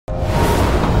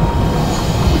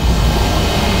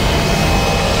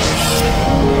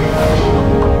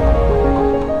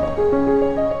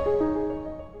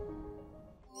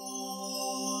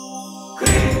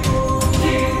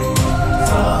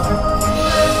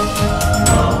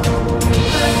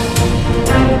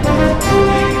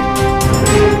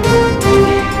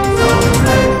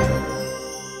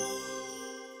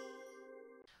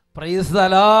Price the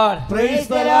Lord. Price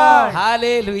the Lord.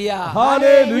 Hallelujah.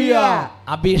 Hallelujah.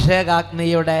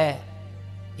 അഭിഷേകാഗ്നിയുടെ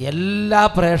എല്ലാ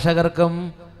പ്രേക്ഷകർക്കും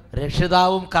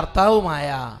രക്ഷിതാവും കർത്താവുമായ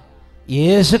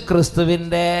യേശു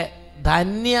ക്രിസ്തുവിൻ്റെ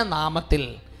ധന്യനാമത്തിൽ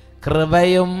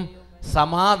കൃപയും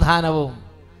സമാധാനവും.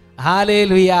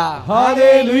 ഹല്ലേലൂയ.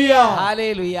 ഹല്ലേലൂയ.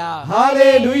 ഹല്ലേലൂയ.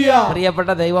 ഹല്ലേലൂയ. പ്രിയപ്പെട്ട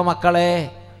ദൈവമക്കളെ,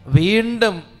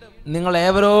 വീണ്ടും നിങ്ങൾ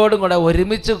ഏവരോടും കൂടെ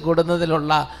ഒരുമിച്ച്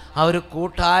കൂടുന്നതിലുള്ള ആ ഒരു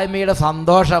കൂട്ടായ്മയുടെ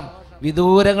സന്തോഷം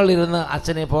വിദൂരങ്ങളിലിരുന്ന്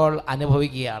അച്ഛനിപ്പോൾ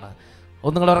അനുഭവിക്കുകയാണ്.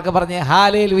 ഒന്നുകൂടെ ഉറക്കെ പറഞ്ഞേ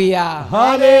ഹല്ലേലൂയ.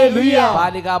 ഹല്ലേലൂയ.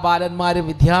 ബാലികാ ബാലന്മാരും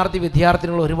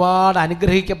വിദ്യാർത്ഥിനികളും ഒരുപാട്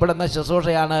അനുഗ്രഹിക്കപ്പെടുന്ന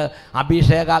ശുശ്രൂഷയാണ്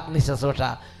അഭിഷേകാഗ്നി ശുശ്രൂഷ.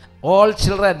 All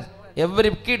children,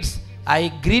 every kids,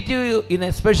 I greet you in a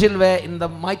special way in the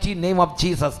mighty name of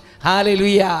Jesus.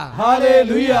 Hallelujah.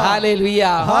 Hallelujah.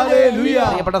 Hallelujah. Hallelujah.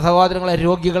 പ്രിയപ്പെട്ട സഹോദരങ്ങളെ,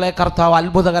 രോഗികളെ കർത്താവ്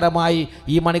അത്ഭുതകരമായി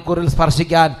ഈ മണിക്കൂറിൽ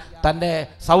സ്പർശിക്കാൻ തൻ്റെ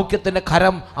സൗഖ്യത്തിൻ്റെ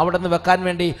കരം അവിടെ നിന്ന് വെക്കാൻ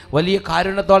വേണ്ടി വലിയ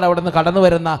കാരുണ്യത്തോടെ അവിടെ നിന്ന് കടന്നു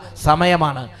വരുന്ന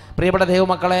സമയമാണ്. പ്രിയപ്പെട്ട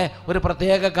ദൈവമക്കളെ, ഒരു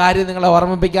പ്രത്യേക കാര്യം നിങ്ങളെ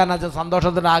ഓർമ്മിപ്പിക്കാൻ അച്ഛൻ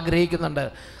സന്തോഷത്തിന് ആഗ്രഹിക്കുന്നുണ്ട്.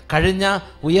 കഴിഞ്ഞ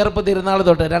ഉയർപ്പ് തിരുനാൾ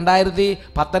തൊട്ട്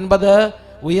 2019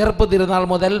 ഉയർപ്പ് തിരുനാൾ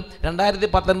മുതൽ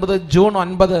 2019 ജൂൺ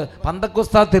 9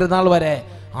 പന്തക്കുസ്ത തിരുനാൾ വരെ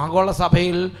ആഗോള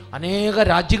സഭയിൽ അനേക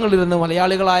രാജ്യങ്ങളിലിരുന്ന്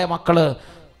മലയാളികളായ മക്കള്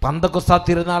പന്തക്കുസ്ത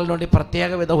തിരുനാളിന് വേണ്ടി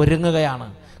പ്രത്യേക വിധം ഒരുങ്ങുകയാണ്.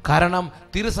 കാരണം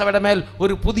തിരുസഭയുടെ മേൽ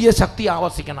ഒരു പുതിയ ശക്തി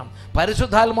ആവസിക്കണം.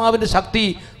 പരിശുദ്ധാത്മാവിൻ്റെ ശക്തി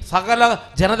സകല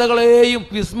ജനതകളെയും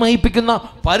വിസ്മയിപ്പിക്കുന്ന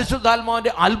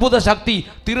പരിശുദ്ധാത്മാവിൻ്റെ അത്ഭുത ശക്തി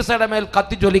തിരുസഭയുടെ മേൽ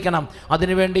കത്തിജ്വലിക്കണം.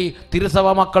 അതിനുവേണ്ടി തിരുസഭ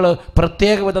മക്കൾ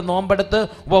പ്രത്യേക വിധം നോമ്പെടുത്ത്,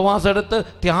 ഉപവാസം എടുത്ത്,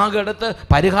 ത്യാഗം എടുത്ത്,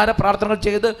 പരിഹാര പ്രാർത്ഥനകൾ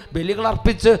ചെയ്ത്, ബലികൾ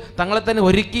അർപ്പിച്ച്, തങ്ങളെ തന്നെ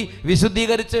ഒരുക്കി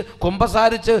വിശുദ്ധീകരിച്ച്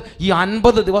കുമ്പസാരിച്ച് ഈ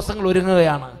 50 ദിവസങ്ങൾ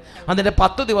ഒരുങ്ങുകയാണ്. അതിൻ്റെ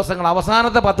 10 ദിവസങ്ങൾ,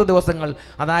 അവസാനത്തെ 10 ദിവസങ്ങൾ,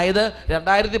 അതായത്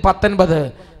 2019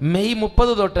 മെയ്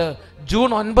 30 തൊട്ട് ജൂൺ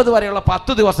 9 വരെയുള്ള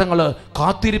 10 ദിവസങ്ങൾ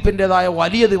കാത്തിരിപ്പിൻ്റെതായ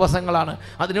വലിയ ദിവസങ്ങളാണ്.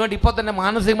 അതിനുവേണ്ടി ഇപ്പോൾ തന്നെ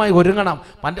മാനസികമായി ഒരുങ്ങണം,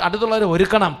 അടുത്തുള്ളവരെ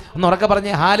ഒരുക്കണം. ഒന്ന് ഉറക്കെ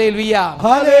പറഞ്ഞേ ഹല്ലേലൂയ.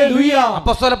 ഹല്ലേലൂയ.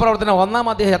 അപ്പോസ്തല പ്രവർത്തനം 1-ാം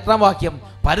അധ്യായം 8-ാം വാക്യം,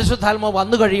 പരിശുദ്ധാത്മാവ്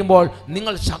വന്നു കഴിയുമ്പോൾ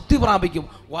നിങ്ങൾ ശക്തി പ്രാപിക്കും.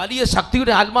 വലിയ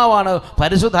ശക്തിയുടെ ആത്മാവാണ്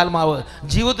പരിശുദ്ധാത്മാവ്.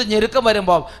 ജീവിതത്തിൽ ഞെരുക്കം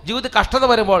വരുമ്പോൾ, ജീവിതത്തിൽ കഷ്ടത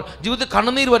വരുമ്പോൾ, ജീവിതത്തിൽ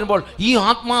കണ്ണുനീര് വരുമ്പോൾ ഈ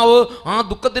ആത്മാവ് ആ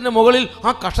ദുഃഖത്തിൻ്റെ മുകളിൽ, ആ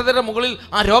കഷ്ടതയുടെ മുകളിൽ,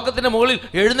 ആ രോഗത്തിൻ്റെ മുകളിൽ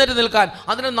എഴുന്നേറ്റ് നിൽക്കാൻ,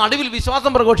 അതിന് നടുവിൽ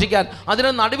വിശ്വാസം പ്രഘോഷിക്കാൻ,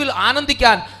 അതിന് നടുവിൽ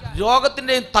ആനന്ദിക്കാൻ,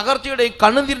 രോഗത്തിൻ്റെയും തകർച്ചയുടെയും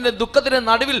കണ്ണുനീരിൻ്റെയും ദുഃഖത്തിൻ്റെയും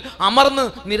നടുവിൽ അമർന്ന്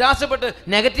നിരാശപ്പെട്ട്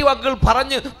നെഗറ്റീവ് വാക്കുകൾ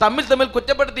പറഞ്ഞ് തമ്മിൽ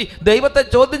കുറ്റപ്പെടുത്തി ദൈവത്തെ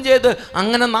ചോദ്യം ചെയ്ത്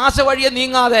അങ്ങനെ നാശവഴിയെ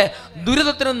നീങ്ങാതെ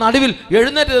ദുരിതത്തിന് നടുവിൽ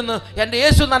എഴുന്നേറ്റ് നിന്ന് എൻ്റെ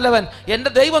യേശു നല്ലവൻ, എൻ്റെ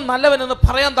ദൈവം നല്ലവൻ എന്ന്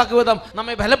പറയാൻ തക്കവിധം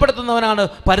നമ്മെ ബലപ്പെടുത്തുന്നവനാണ്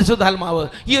പരിശുദ്ധാത്മാവ്.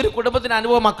 ഈ ഒരു കുടുംബത്തിൻ്റെ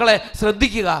അനുഭവം മക്കളെ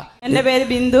ശ്രദ്ധിക്കുക. എൻ്റെ പേര്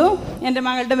ബിന്ദു, എൻ്റെ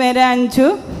മകളുടെ പേര് അഞ്ജു.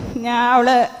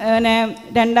 അവള്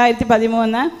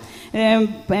 2013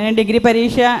 ഡിഗ്രി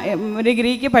പരീക്ഷ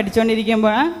ഡിഗ്രിക്ക്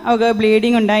പഠിച്ചുകൊണ്ടിരിക്കുമ്പോൾ അവൾക്ക്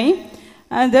ബ്ലീഡിങ് ഉണ്ടായി.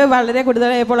 അത് വളരെ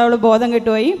കൂടുതലായപ്പോൾ അവൾ ബോധം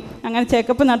കിട്ടുപോയി. അങ്ങനെ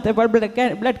ചെക്കപ്പ് നടത്തിയപ്പോൾ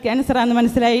ബ്ലഡ് ക്യാൻസറാണെന്ന്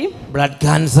മനസ്സിലായി. ബ്ലഡ്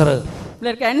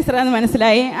ക്യാൻസറാണെന്ന്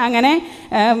മനസ്സിലായി. അങ്ങനെ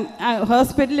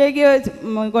ഹോസ്പിറ്റലിലേക്ക്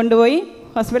കൊണ്ടുപോയി.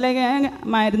 ഹോസ്പിറ്റലിലേക്ക്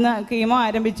മരുന്ന് കീമോ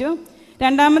ആരംഭിച്ചു.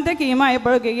 2ാമത്തെ കീമോ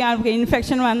ആയപ്പോഴേക്കും അവൾക്ക്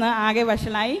ഇൻഫെക്ഷൻ വന്ന് ആകെ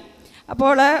വഷളായി.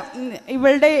 അപ്പോൾ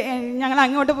ഇവളുടെ ഞങ്ങൾ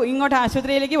ഇങ്ങോട്ട്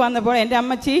ആശുപത്രിയിലേക്ക് വന്നപ്പോൾ എൻ്റെ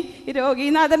അമ്മച്ചി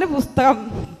രോഗീനാഥൻ്റെ പുസ്തകം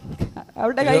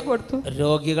അവളുടെ കൈ കൊടുത്തു.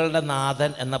 രോഗികളുടെ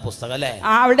നാഥൻ എന്ന പുസ്തകം അല്ലേ?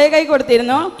 അവളുടെ കൈ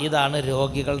കൊടുത്തിരുന്നു. ഇതാണ്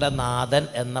രോഗികളുടെ നാഥൻ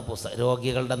എന്ന പുസ്തകം.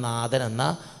 രോഗികളുടെ നാഥൻ എന്ന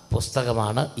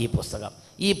പുസ്തകമാണ് ഈ പുസ്തകം.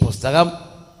 ഈ പുസ്തകം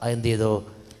എന്ത് ചെയ്തു?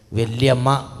 വല്യമ്മ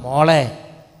മോളെ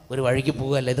ഒരു വഴിക്ക്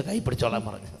പോവുകയല്ലേ, ഇത് കൈ പിടിച്ചോളാൻ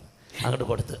പറഞ്ഞു, അങ്ങോട്ട്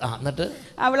കൊടുത്ത്. എന്നിട്ട്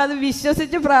അവളത്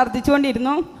വിശ്വസിച്ച്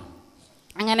പ്രാർത്ഥിച്ചുകൊണ്ടിരുന്നു.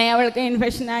 അങ്ങനെ അവൾക്ക്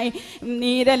ഇൻഫെക്ഷനായി,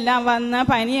 നീരെല്ലാം വന്ന്,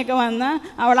 പനിയൊക്കെ വന്ന്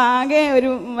അവളാകെ ഒരു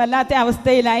വല്ലാത്ത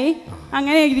അവസ്ഥയിലായി.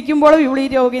 അങ്ങനെ ഇരിക്കുമ്പോൾ ഇവിടെ ഈ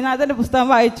രോഗിനാഥൻ്റെ പുസ്തകം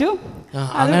വായിച്ചു.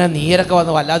 അങ്ങനെ നീരൊക്കെ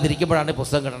വന്ന് വല്ലാതിരിക്കുമ്പോഴാണ് ഈ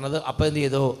പുസ്തകം കിട്ടുന്നത്. അപ്പോൾ എന്ത്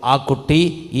ചെയ്തു? ആ കുട്ടി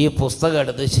ഈ പുസ്തകം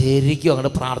എടുത്ത് ശരിക്കും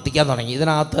അങ്ങോട്ട് പ്രാർത്ഥിക്കാൻ തുടങ്ങി.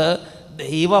 ഇതിനകത്ത്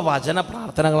ദൈവവചന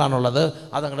പ്രാർത്ഥനകളാണുള്ളത്.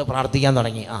 അതങ്ങോട്ട് പ്രാർത്ഥിക്കാൻ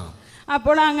തുടങ്ങി.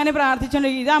 അപ്പോൾ അങ്ങനെ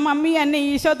പ്രാർത്ഥിച്ചുകൊണ്ടിരിക്കും. ഇതാ മമ്മി എന്നെ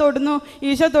ഈശോ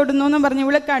തൊടുന്നു എന്ന് പറഞ്ഞ്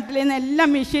ഇവിടെ കട്ടിലേൽ നിന്ന് എല്ലാ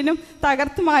മെഷീനും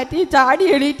തകർത്ത് മാറ്റി ചാടി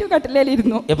എണീറ്റ്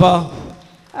കട്ടിലേലിരുന്നു. ഇപ്പോ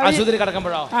ആശുപത്രി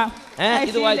കിടക്കുമ്പോഴോ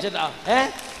ഇത് വായിച്ചിട്ടാ?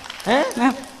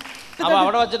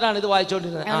 അവിടെ വെച്ചിട്ടാണ് ഇത്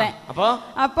വായിച്ചോണ്ടിരുന്നത്.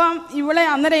 അപ്പം ഇവളെ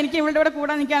അന്നേരം എനിക്ക് ഇവളുടെ കൂടെ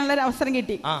കൂടെ നിൽക്കാനുള്ള ഒരു അവസരം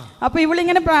കിട്ടി. അപ്പൊ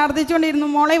ഇവളിങ്ങനെ പ്രാർത്ഥിച്ചുകൊണ്ടിരുന്നു.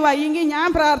 മോളെ വയ്യെങ്കിൽ ഞാൻ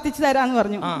പ്രാർത്ഥിച്ചു തരാന്ന്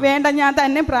പറഞ്ഞു. വേണ്ട, ഞാൻ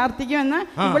തന്നെ പ്രാർത്ഥിക്കുമെന്ന്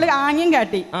ഇവള് ആംഗ്യം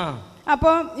കാട്ടി.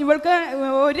 അപ്പോൾ ഇവൾക്ക്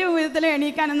ഒരു വിധത്തിൽ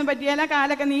എണീക്കാനൊന്നും പറ്റിയല്ല,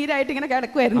 കാലൊക്കെ നീരായിട്ട് ഇങ്ങനെ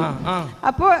കിടക്കുമായിരുന്നു.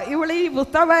 അപ്പോൾ ഇവള് ഈ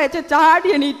പുസ്തകം വായിച്ച് ചാടി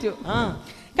എണീറ്റു.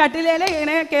 കട്ടിലേലെ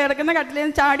ഇങ്ങനെ കിടക്കുന്ന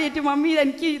കട്ടിലേന്ന് ചാടിയേറ്റു. മമ്മി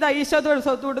എനിക്ക് ഇത് ഈശോ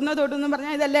തൊടുന്നു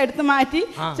പറഞ്ഞാൽ ഇതെല്ലാം എടുത്ത് മാറ്റി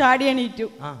ചാടി എണീറ്റു.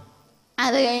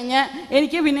 അത് കഴിഞ്ഞ്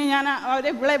എനിക്ക് പിന്നെ ഞാൻ അവരെ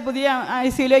ഇവിടെ പുതിയ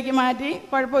ICUലേക്ക് മാറ്റി,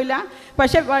 കുഴപ്പമില്ല.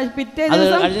 പക്ഷെ പിറ്റേ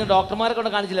ദിവസം ഡോക്ടർമാരെ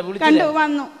കൊണ്ട് കാണിച്ചില്ല, കണ്ടു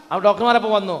വന്നു.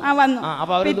 ഡോക്ടർമാരപ്പോ വന്നു. വന്നു.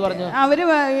 അവര്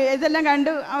ഇതെല്ലാം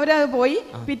കണ്ടു, അവരത് പോയി.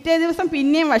 പിറ്റേ ദിവസം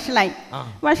പിന്നെയും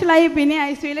വഷളായി പിന്നെ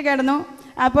ICUയിൽ കിടന്നു.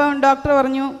 അപ്പോൾ ഡോക്ടർ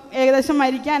പറഞ്ഞു ഏകദേശം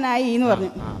മരിക്കാനായി എന്ന്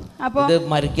പറഞ്ഞു. അപ്പോൾ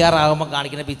മരിക്കാറാകുമ്പോൾ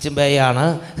കാണിക്കുന്ന പിച്ചും പേയാണ്.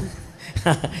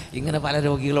 ഇങ്ങനെ പല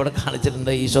രോഗികളോട് കാണിച്ചിട്ടുണ്ട്.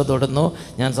 ഈശോ തൊടുന്നു,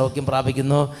 ഞാൻ സൗഖ്യം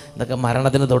പ്രാപിക്കുന്നു, ഇതൊക്കെ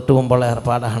മരണത്തിന് തൊട്ട് മുമ്പുള്ള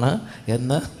ഏർപ്പാടാണ്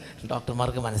എന്ന്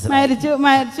ഡോക്ടർമാർക്ക് മനസ്സിലായി.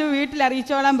 മരിച്ചു വീട്ടിൽ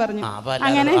അറിയിച്ചോളാൻ പറഞ്ഞു.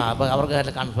 അങ്ങനെ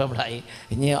അവർക്ക് കൺഫേംഡ് ആയി.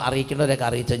 ഇനി അറിയിക്കേണ്ടവരൊക്കെ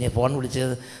അറിയിച്ചു. ഇനി ഫോൺ വിളിച്ച്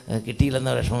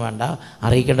കിട്ടിയില്ലെന്ന വിഷമം വേണ്ട,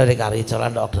 അറിയിക്കേണ്ടവരൊക്കെ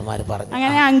അറിയിച്ചോളാൻ ഡോക്ടർമാർ പറഞ്ഞു.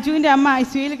 അങ്ങനെ അഞ്ജുവിൻ്റെ അമ്മ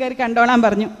ICUയിൽ കയറി കണ്ടോളാൻ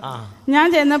പറഞ്ഞു. ഞാൻ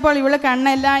ചെന്നപ്പോൾ ഇവള്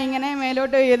കണ്ണെല്ലാം ഇങ്ങനെ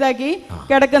മേലോട്ട് ഇതാക്കി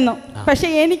കിടക്കുന്നു. പക്ഷെ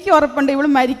എനിക്ക് ഉറപ്പുണ്ട്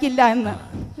ഇവള് മരിക്കില്ല എന്ന്.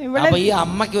 അപ്പൊ ഈ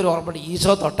അമ്മയ്ക്ക് ഒരു ഉറപ്പുണ്ട്,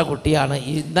 ഈശോ തൊട്ട കുട്ടിയാണ്,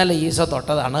 ഇന്നലെ ഈശോ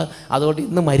തൊട്ടതാണ്, അതുകൊണ്ട്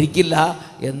ഇന്ന് മരിക്കില്ല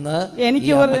എന്ന്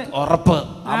എനിക്ക് ഉറപ്പ്.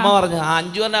 അമ്മ പറഞ്ഞു,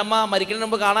 അഞ്ജുവിൻ്റെ അമ്മ മരിക്കുന്നതിന്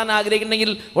മുമ്പ് കാണാൻ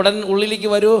ആഗ്രഹിക്കുന്നുണ്ടെങ്കിൽ ഉടൻ ഉള്ളിലേക്ക്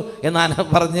വരൂ എന്ന്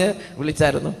പറഞ്ഞ്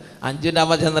വിളിച്ചായിരുന്നു. അഞ്ജുവിൻ്റെ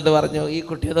അമ്മ ചെന്നിട്ട് പറഞ്ഞു, ഈ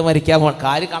കുട്ടിയത് മരിക്കാൻ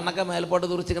കാര്യം കണ്ണൊക്കെ മേൽപോട്ട്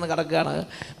തുറിച്ചിങ്ങനെ കിടക്കുകയാണ്.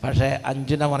 പക്ഷേ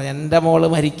അഞ്ജുവിൻ്റെ പറഞ്ഞു, എൻ്റെ മോള്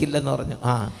മരിക്കില്ലെന്ന് പറഞ്ഞു.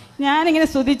 ഞാനിങ്ങനെ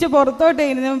സ്തുതിച്ച് പുറത്തോട്ട്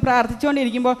ഇരുന്ന്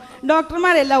പ്രാർത്ഥിച്ചുകൊണ്ടിരിക്കുമ്പോൾ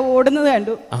ഡോക്ടർമാരെല്ലാം ഓടുന്നത്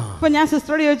കണ്ടു. അപ്പോൾ ഞാൻ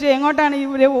സിസ്റ്ററോട് ചോദിച്ചു, എങ്ങോട്ടാണ്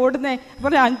ഇവരെ ഓടുന്നത്?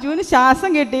 അപ്പോൾ അഞ്ജുവിന് ശ്വാസം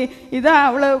കിട്ടി, ഇതാ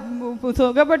അവള്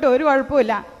സുഖപ്പെട്ട്, ഒരു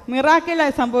കുഴപ്പമില്ല,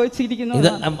 മിറാക്കിളായി സംഭവിച്ചിരിക്കുന്നു.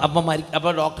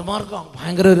 അപ്പോൾ ഡോക്ടർമാർക്ക്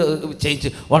ഭയങ്കര ഒരു ചേഞ്ച്.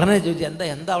 ഉടനെ ചോദിച്ചു,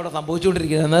 എന്താ അവിടെ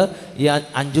സംഭവിച്ചുകൊണ്ടിരിക്കുന്നതെന്ന്. ഈ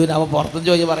അഞ്ജുവിന് അവ പുറത്തും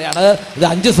ചോദിച്ച് പറയാണ്, ഇത്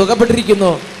അഞ്ജു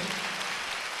സുഖപ്പെട്ടിരിക്കുന്നു,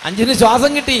 അഞ്ജുവിന്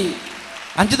ശ്വാസം കിട്ടി,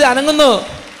 അഞ്ജു അനങ്ങുന്നു,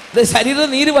 ഇത്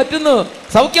ശരീരം നീര് പറ്റുന്നു,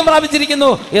 സൗഖ്യം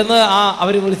പ്രാപിച്ചിരിക്കുന്നു എന്ന്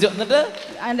അവർ വിളിച്ചു. എന്നിട്ട്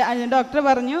ഡോക്ടർ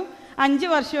പറഞ്ഞു, 5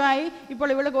 വർഷമായി ഇപ്പോൾ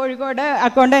ഇവള് കോഴിക്കോട്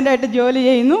അക്കൗണ്ടന്റായിട്ട് ജോലി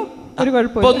ചെയ്യുന്നു, ഒരു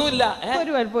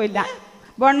കുഴപ്പമില്ല.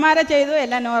 ബോൺമാരെ ചെയ്തു,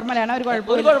 എല്ലാം നോർമലാണ്, ഒരു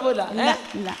കുഴപ്പമില്ല,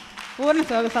 പൂർണ്ണ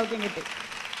സൗഖ്യം കിട്ടി.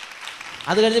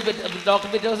 അത് കഴിഞ്ഞ് ഡോക്ടർ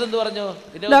പിറ്റേ ദിവസം എന്ത് പറഞ്ഞു?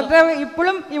 ഡോക്ടർ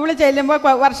ഇപ്പോഴും ഇവള് ചെല്ലുമ്പോൾ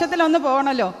വർഷത്തിലൊന്ന്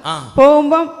പോകണല്ലോ,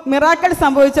 പോകുമ്പോൾ മിറാക്കൾ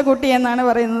സംഭവിച്ച കുട്ടി എന്നാണ്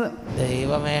പറയുന്നത്.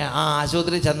 ദൈവമേ,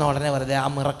 ആശുപത്രി ചെന്ന ഉടനെ വെറുതെ ആ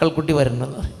മിറാക്കൾ കുട്ടി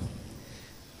വരുന്നെന്ന് പറയും.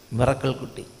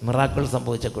 മിറാക്കൾ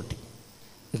സംഭവിച്ച കുട്ടി.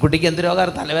 ഈ കുട്ടിക്ക് എന്ത്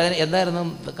രോഗമായിരുന്നു? തലവേദന എന്തായിരുന്നു?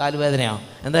 കാലുവേദനയോ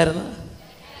എന്തായിരുന്നു?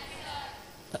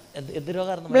 എന്ത്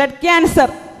രോഗമായിരുന്നു?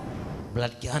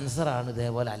 ബ്ലഡ് ക്യാൻസർ ആണ്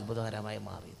ഇതേപോലെ അത്ഭുതകരമായി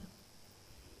മാറിയത്.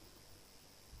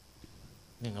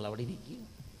 നിങ്ങളവിടെ ഇരിക്കുക.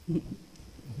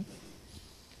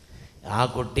 ആ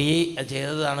കുട്ടി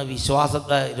ചെയ്തതാണ്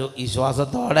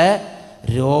വിശ്വാസത്തോടെ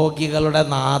രോഗികളുടെ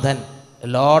നാഥൻ,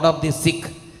 ലോർഡ് ഓഫ് ദി സിക്ക്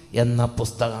എന്ന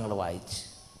പുസ്തകങ്ങൾ വായിച്ച്.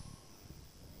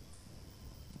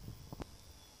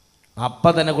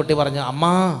 അപ്പം തന്നെ കുട്ടി പറഞ്ഞു, അമ്മ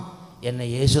എന്നെ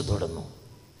യേശു തൊടുന്നു.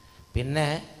 പിന്നെ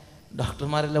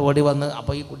ഡോക്ടർമാരെല്ലാം ഓടി വന്ന്,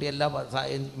 അപ്പോൾ ഈ കുട്ടിയെല്ലാം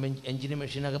എഞ്ചിന്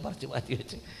മെഷീനൊക്കെ പറിച്ച് മാറ്റി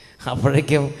വെച്ച്.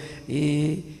 അപ്പോഴേക്കും ഈ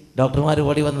ഡോക്ടർമാർ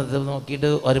ഓടി വന്നത് നോക്കിയിട്ട്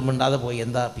ഒരു മിണ്ടാതെ പോയി.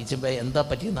 എന്താ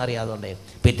പറ്റിയെന്ന് അറിയാതുകൊണ്ടേ.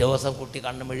 പിറ്റേ ദിവസം കുട്ടി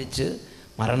കണ്ണുമിഴിച്ച്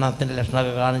മരണത്തിൻ്റെ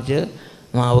ലക്ഷണമൊക്കെ കാണിച്ച്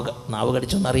നാവ്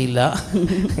കടിച്ചൊന്നറിയില്ല,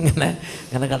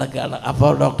 ഇങ്ങനെ കിടക്കുകയാണ്.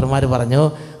 അപ്പോൾ ഡോക്ടർമാർ പറഞ്ഞു,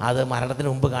 അത് മരണത്തിന്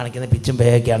മുമ്പ് കാണിക്കുന്ന പിച്ചും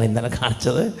പേയൊക്കെയാണ് ഇന്നലെ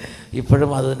കാണിച്ചത്.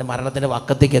 ഇപ്പോഴും അതിൻ്റെ മരണത്തിൻ്റെ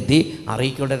വക്കത്തേക്ക് എത്തി,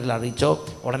 അറിയിക്കേണ്ടവരിൽ അറിയിച്ചോ.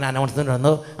 ഉടനെ അനൗൺസ്മെൻറ്റ്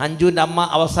വന്നു, അഞ്ജുവിൻ്റെ അമ്മ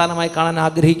അവസാനമായി കാണാൻ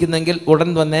ആഗ്രഹിക്കുന്നെങ്കിൽ ഉടൻ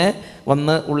തന്നെ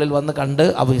ഉള്ളിൽ വന്ന് കണ്ട്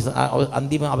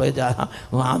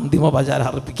അന്തിമോപചാരം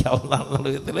അർപ്പിക്കാവുന്നതാണെന്നുള്ള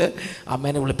വിധത്തിൽ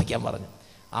അമ്മേനെ വിളിപ്പിക്കാൻ പറഞ്ഞു.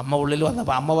 അമ്മ ഉള്ളിൽ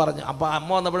വന്നപ്പോൾ അമ്മ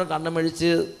വന്നപ്പോഴും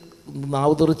കണ്ണുമെഴിച്ച്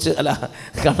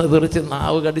കണ്ണ് തെറിച്ച്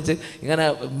നാവ് കടിച്ച് ഇങ്ങനെ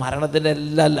മരണത്തിൻ്റെ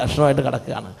എല്ലാ ലക്ഷണമായിട്ട്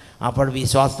കിടക്കുകയാണ്. അപ്പോൾ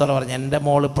വിശ്വാസത്തോടെ പറഞ്ഞു, എൻ്റെ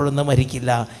മോൾ ഇപ്പോഴൊന്നും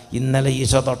മരിക്കില്ല, ഇന്നലെ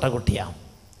ഈശോ തൊട്ട കുട്ടിയാണ്,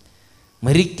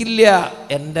 മരിക്കില്ല,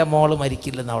 എൻ്റെ മോള്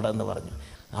മരിക്കില്ലെന്ന് അവിടെ എന്ന് പറഞ്ഞു.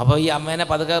 അപ്പോൾ ഈ അമ്മേനെ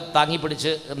പതുക്കെ താങ്ങി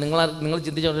പിടിച്ച്, നിങ്ങൾ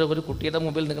ചിന്തിച്ച ഒരു കുട്ടിയുടെ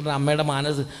മുമ്പിൽ നിങ്ങളുടെ അമ്മയുടെ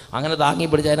മനസ്സ് അങ്ങനെ താങ്ങി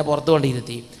പിടിച്ച് അതിനെ പുറത്ത്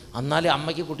കൊണ്ടിരുത്തി. എന്നാലും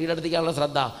അമ്മയ്ക്ക് കുട്ടിയുടെ അടുത്തേക്കാനുള്ള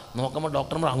ശ്രദ്ധ. നോക്കുമ്പോൾ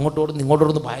ഡോക്ടർമാർ അങ്ങോട്ടോടും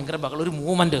ഇങ്ങോട്ടോടും ഭയങ്കര ബഹളം, ഒരു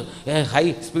മൂവ്മെൻറ്റ്, ഹൈ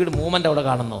സ്പീഡ് മൂവ്മെൻറ്റ് അവിടെ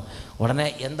കാണുന്നു. ഉടനെ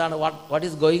എന്താണ് വാട്ട്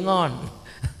ഈസ് ഗോയിങ് ഓൺ,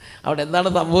 അവിടെ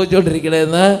എന്താണ്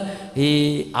സംഭവിച്ചുകൊണ്ടിരിക്കണതെന്ന് ഈ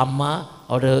അമ്മ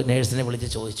അവിടെ നേഴ്സിനെ വിളിച്ച്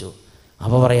ചോദിച്ചു.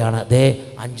 അപ്പോൾ പറയാണ്,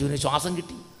 അഞ്ജുവിന് ശ്വാസം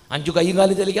കിട്ടി, അഞ്ജു കൈയും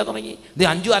കാലും ചലിക്കാൻ തുടങ്ങി,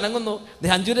 അഞ്ജു അനങ്ങുന്നു,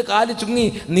 അഞ്ജുവിൻ്റെ കാല് ചുങ്ങി,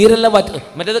 നീരെല്ലാം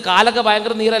മറ്റേത് കാലൊക്കെ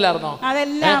ഭയങ്കര നീരല്ലായിരുന്നോ?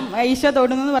 അതെല്ലാം ഈശോ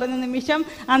തൊടുന്നു പറഞ്ഞ നിമിഷം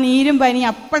ആ നീരും പനി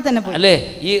അപ്പോൾ തന്നെ പോയി അല്ലേ?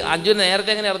 ഈ അഞ്ജുവിന്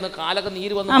നേരത്തെ എങ്ങനെയായിരുന്നു? കാലൊക്കെ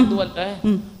നീര് വന്നു.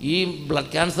 ഈ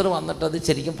ബ്ലഡ് ക്യാൻസർ വന്നിട്ട് അത്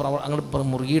ശരിക്കും അങ്ങോട്ട്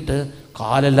മുറുകിയിട്ട്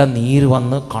കാലെല്ലാം നീര്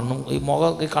വന്ന് കണ്ണും ഈ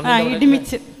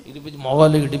ഇടിമിച്ച്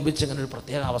മുഖമെല്ലാം ഇടിപ്പിച്ച് ഇങ്ങനെ ഒരു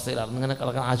പ്രത്യേക അവസ്ഥയിലായിരുന്നു. ഇങ്ങനെ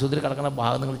കിടക്കുന്ന ആശുപത്രി കിടക്കുന്ന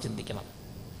ഭാഗം നിങ്ങൾ ചിന്തിക്കണം.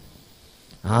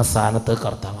 ആ സ്ഥാനത്ത്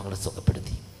കർത്താവ് ഞങ്ങളെ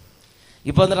സുഖപ്പെടുത്തി.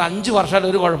 ഇപ്പൊ എന്നിട്ട് 5 വർഷമായിട്ട്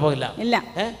ഒരു കുഴപ്പമില്ല.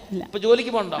 ഇപ്പൊ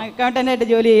ജോലിക്ക് പോകണ്ടോ? അക്കൗണ്ടന്റായിട്ട്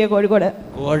ജോലി ചെയ്യുക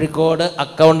കോഴിക്കോട്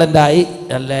അക്കൗണ്ടന്റായി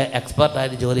നല്ല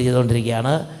എക്സ്പെർട്ടായിട്ട് ജോലി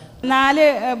ചെയ്തുകൊണ്ടിരിക്കുകയാണ്. 4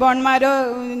 ബോൺമാരോ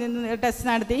ടെസ്റ്റ്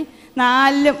നടത്തി,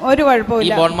 4ലും ഒരു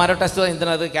കുഴപ്പമില്ല. ബോൺമാരോ ടെസ്റ്റ്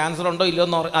എന്തിനാ? ക്യാൻസർ ഉണ്ടോ ഇല്ലയോ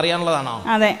എന്ന് അറിയാനുള്ളതാണോ?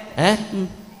 അതെ.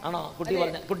 ആണോ? കുട്ടി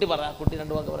പറ, കുട്ടി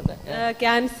 2 വാക്ക് പറയട്ടെ.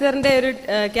 ക്യാൻസറിന്റെ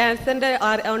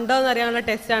ഉണ്ടോ എന്ന് അറിയാനുള്ള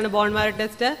ടെസ്റ്റ് ആണ് ബോൺമാരോ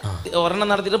ടെസ്റ്റ്. ഒരെണ്ണം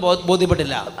നടത്തിയിട്ട്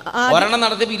ബോധ്യപ്പെട്ടില്ല, ഒരെണ്ണം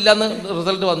നടത്തിയപ്പോൾ ഇല്ലെന്ന്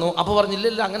റിസൾട്ട് വന്നു. അപ്പോൾ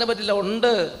പറഞ്ഞില്ല അങ്ങനെ പറ്റില്ല,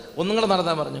 ഉണ്ട്, ഒന്നും കൂടെ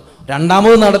നടത്താൻ പറഞ്ഞു.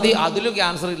 2ാമത് നടത്തി, അതിലും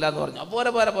ക്യാൻസർ ഇല്ല എന്ന് പറഞ്ഞു.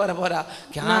 പോരാ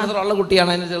ക്യാൻസർ ഉള്ള കുട്ടിയാണ്,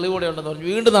 അതിന് തെളിവൂടെ ഉണ്ടെന്ന് പറഞ്ഞു.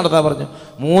 വീണ്ടും നടത്താൻ പറഞ്ഞു.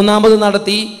 3ാമത്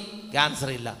നടത്തി, ക്യാൻസർ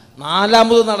ഇല്ല.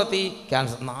 4ാമത് നടത്തി,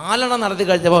 ക്യാൻസർ. 4 നടത്തി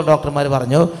കഴിഞ്ഞപ്പോൾ ഡോക്ടർമാർ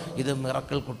പറഞ്ഞു ഇത്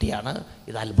മിറക്കിൾ കുട്ടിയാണ്,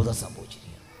 ഇത് അത്ഭുതം സംഭവിച്ചിരിക്കുക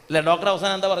അല്ലേ? ഡോക്ടർ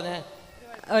അവസാനം എന്താ പറഞ്ഞേ?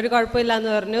 ഒരു കുഴപ്പമില്ല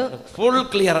എന്ന് പറഞ്ഞു. ഫുൾ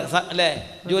ക്ലിയർ അല്ലേ?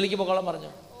 ജോലിക്ക് പോകോളം പറഞ്ഞു,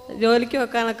 ജോലിക്ക്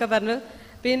വെക്കാനൊക്കെ പറഞ്ഞു.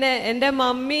 പിന്നെ എൻ്റെ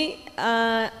മമ്മി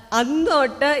അന്ന്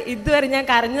തൊട്ട് ഇതുവരെ ഞാൻ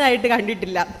കരഞ്ഞതായിട്ട്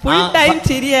കണ്ടിട്ടില്ല. ഫുൾ ടൈം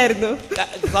ചിരിയായിരുന്നു.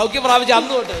 സൗഖ്യം പ്രാപിച്ച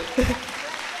അന്ന് തൊട്ട്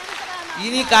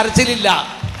ഇനി കരച്ചിലില്ല.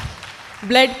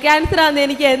 ബ്ലഡ് ക്യാൻസർ ആണെന്ന്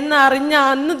എനിക്ക് എന്നറിഞ്ഞ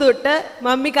അന്ന് തൊട്ട്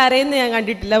മമ്മി കരയുന്ന ഞാൻ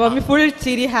കണ്ടിട്ടില്ല. മമ്മി ഫുൾ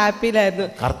ചിരി, ഹാപ്പിയിലായിരുന്നു.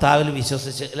 കർത്താവിൽ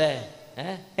വിശ്വസിച്ച് അല്ലേ?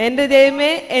 എന്റെ ദൈവമേ,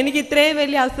 എനിക്ക് ഇത്രയും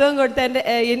വലിയ അസുഖം കൊടുത്ത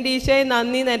എന്റെ ഈശോയെ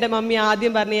നന്ദി എന്ന് എന്റെ മമ്മി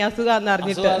ആദ്യം പറഞ്ഞു. ഈ അസുഖം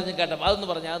അറിഞ്ഞിട്ട് അതൊന്ന്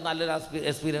പറഞ്ഞു. അത് നല്ലൊരു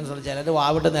എക്സ്പീരിയൻസ് ആണ്. ചിലര്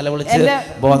വാവിട്ട് നിലവിളിച്ച്.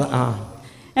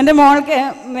 എൻ്റെ മോൾക്ക്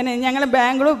പിന്നെ ഞങ്ങൾ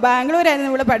ബാംഗ്ലൂരായിരുന്നു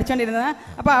ഇവിടെ പഠിച്ചോണ്ടിരുന്നത്.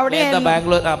 അപ്പൊ അവിടെ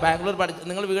ബാംഗ്ലൂർ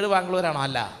നിങ്ങൾ വീട് ബാംഗ്ലൂരാണോ?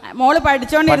 അല്ല, മോള്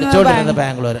പഠിച്ചോണ്ടിരുന്നത്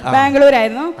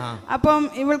ബാംഗ്ലൂരായിരുന്നു. അപ്പം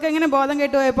ഇവൾക്ക് ഇങ്ങനെ ബോധം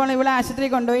കെട്ടു പോയപ്പോൾ ഇവളെ ആശുപത്രി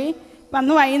കൊണ്ടുപോയി.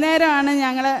 അന്ന് വൈകുന്നേരമാണ്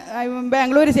ഞങ്ങൾ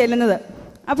ബാംഗ്ലൂർ ചെല്ലുന്നത്.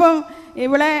 അപ്പം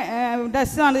ഇവിടെ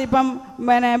ടെസ്റ്റ് നടത്തിയപ്പം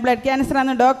പിന്നെ ബ്ലഡ് ക്യാൻസർ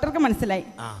ആണെന്ന് ഡോക്ടർക്ക് മനസ്സിലായി.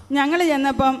 ഞങ്ങൾ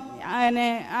ചെന്നപ്പം പിന്നെ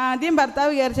ആദ്യം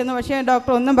ഭർത്താവ് കയറി ചെന്നു, പക്ഷേ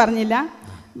ഡോക്ടർ ഒന്നും പറഞ്ഞില്ല.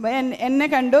 എന്നെ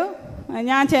കണ്ടു.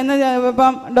 ഞാൻ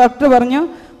ചെന്നപ്പം ഡോക്ടർ പറഞ്ഞു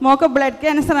മോക്ക് ബ്ലഡ്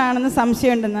ക്യാൻസർ ആണെന്ന്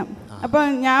സംശയമുണ്ടെന്ന്. അപ്പം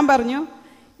ഞാൻ പറഞ്ഞു,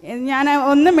 ഞാൻ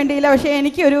ഒന്നും മിണ്ടിയില്ല. പക്ഷേ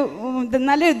എനിക്കൊരു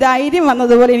നല്ലൊരു ധൈര്യം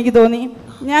വന്നതുപോലെ എനിക്ക് തോന്നി.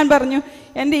 ഞാൻ പറഞ്ഞു,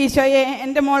 എൻ്റെ ഈശോയെ,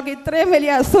 എൻ്റെ മോൾക്ക് ഇത്രയും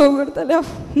വലിയ അസുഖം കൊടുത്തല്ലോ,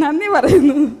 നന്ദി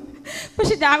പറയുന്നു.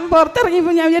 പക്ഷെ ഞാൻ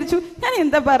പുറത്തിറങ്ങിയപ്പോൾ ഞാൻ വിചാരിച്ചു, ഞാൻ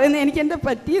എന്താ പറയുന്നത്, എനിക്ക് എന്താ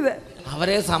പറ്റിയത്?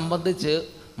 അവരെ സംബന്ധിച്ച്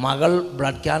മകൾ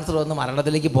ബ്ലഡ് ക്യാൻസർ വന്ന്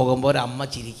മരണത്തിലേക്ക് പോകുമ്പോൾ ഒരു അമ്മ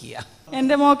ചിരിക്കുക,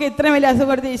 എൻ്റെ മോക്ക് ഇത്രയും വലിയ അസുഖം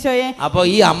കൊടുത്ത ഈശോയെ. അപ്പോൾ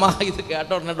ഈ അമ്മ ഇത് കേട്ട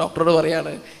ഉടനെ ഡോക്ടറോട്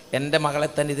പറയാണ്, എൻ്റെ മകളെ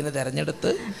തന്നെ ഇതിന് തിരഞ്ഞെടുത്ത്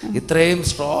ഇത്രയും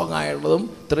സ്ട്രോങ് ആയുള്ളതും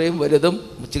ഇത്രയും വലുതും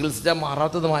ചികിത്സിച്ചാൽ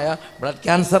മാറാത്തതുമായ ബ്ലഡ്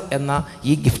ക്യാൻസർ എന്ന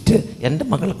ഈ ഗിഫ്റ്റ് എൻ്റെ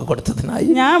മകൾക്ക് കൊടുത്തതിനായി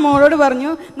ഞാൻ മോളോട്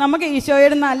പറഞ്ഞു, നമുക്ക്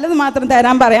ഈശോയോട് നല്ലത് മാത്രം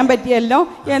തരാൻ പറയാൻ പറ്റിയല്ലോ,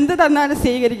 എന്ത് തന്നാലും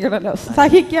സ്വീകരിക്കണമല്ലോ,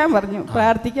 സഹിക്കാൻ പറഞ്ഞു,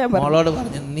 പ്രാർത്ഥിക്കാൻ പറഞ്ഞു. മോളോട്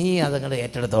പറഞ്ഞു, നീ അതങ്ങോട്ട്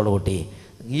ഏറ്റെടുത്തോളൂ കുട്ടി,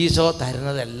 ഈശോ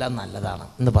തരുന്നതെല്ലാം നല്ലതാണ്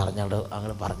എന്ന് പറഞ്ഞോട്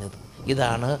അങ്ങോട്ട് പറഞ്ഞത്.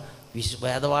 ഇതാണ്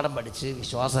വേദപാഠം പഠിച്ച്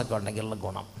വിശ്വാസമൊക്കെ ഉണ്ടെങ്കിലുള്ള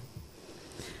ഗുണം.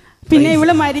 പിന്നെ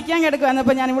ഇവള് മരിക്കാൻ കിടക്കുക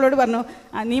വന്നപ്പോൾ ഞാൻ ഇവളോട് പറഞ്ഞു,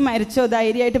 നീ മരിച്ചോ,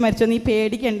 ധൈര്യമായിട്ട് മരിച്ചോ, നീ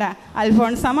പേടിക്കണ്ട,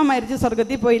 അൽഫോൺസാമ്മ മരിച്ച്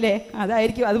സ്വർഗത്തിൽ പോയില്ലേ,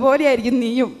 അതായിരിക്കും, അതുപോലെ ആയിരിക്കും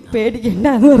നീയും, പേടിക്കണ്ട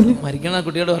എന്ന് പറഞ്ഞു. മരിക്കണ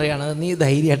കുട്ടിയോട് പറയാണ്, നീ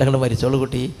ധൈര്യമായിട്ട് അങ്ങോട്ട് മരിച്ചോളൂ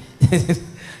കുട്ടി,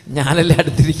 ഞാനല്ലേ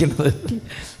അടുത്തിരിക്കുന്നത്,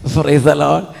 പ്രൈസ് ദി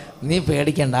ലോർഡ്, നീ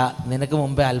പേടിക്കണ്ട, നിനക്ക്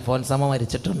മുമ്പേ അൽഫോൻസാമ്മ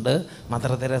മരിച്ചിട്ടുണ്ട്,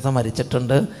 മദർ തെരേസ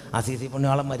മരിച്ചിട്ടുണ്ട്, അസീസി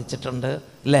പുണ്യാളം മരിച്ചിട്ടുണ്ട്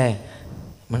അല്ലേ?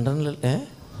 മിണ്ടല്ലേ?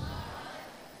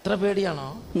 ഇത്ര പേടിയാണോ?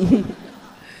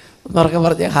 എന്നൊക്കെ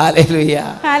പറഞ്ഞ ഹല്ലേലൂയ.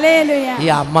 ഈ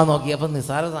അമ്മ നോക്കിയപ്പോൾ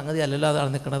നിസ്സാര സംഗതി അല്ലല്ലോ അതാണ്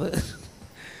നിൽക്കണത്.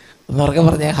 എന്നൊക്കെ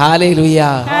പറഞ്ഞ ഹല്ലേലൂയ.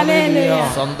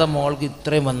 സ്വന്തം മോൾക്ക്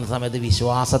ഇത്രയും വന്ന സമയത്ത്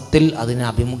വിശ്വാസത്തിൽ അതിനെ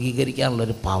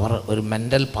അഭിമുഖീകരിക്കാനുള്ളൊരു പവർ, ഒരു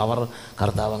മെൻ്റൽ പവർ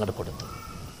കർത്താവ് അങ്ങോട്ട് കൊടുത്തു.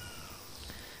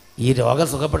 ഈ രോഗം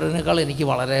സുഖപ്പെട്ടതിനേക്കാൾ എനിക്ക്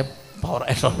വളരെ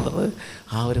പവറായിട്ടുള്ളത്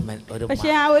ആ ഒരു പക്ഷേ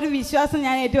ആ ഒരു വിശ്വാസം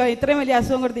ഞാൻ ഏറ്റവും ഇത്രയും വലിയ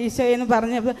അസുഖം കൊടുത്ത് ഈശോ എന്ന്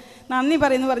പറഞ്ഞപ്പോൾ നന്ദി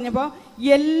പറയുന്നു പറഞ്ഞപ്പോൾ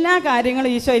എല്ലാ കാര്യങ്ങളും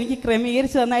ഈശോ എനിക്ക്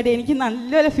ക്രമീകരിച്ച് തന്നായിട്ട് എനിക്ക്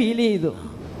നല്ലൊരു ഫീൽ ചെയ്തു.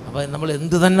 അപ്പോൾ നമ്മൾ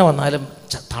എന്ത് തന്നെ വന്നാലും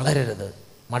തളരരുത്,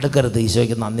 മടുക്കരുത്,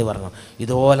 ഈശോയ്ക്ക് നന്ദി പറഞ്ഞു.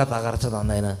 ഇതുപോലെ തകർച്ച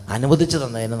തന്നതിന്, അനുവദിച്ച്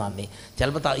തന്നതിന് നന്ദി.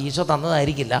 ചിലപ്പോൾ ഈശോ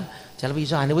തന്നതായിരിക്കില്ല, ചിലപ്പോൾ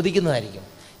ഈശോ അനുവദിക്കുന്നതായിരിക്കും.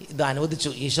 ഇത്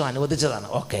അനുവദിച്ചു, ഈശോ അനുവദിച്ചതാണ്,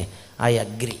 okay, I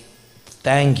agree,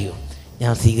 thank you,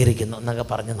 ഞാൻ സ്വീകരിക്കുന്നു എന്നൊക്കെ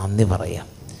പറഞ്ഞ് നന്ദി പറയാം.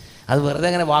 അത് വെറുതെ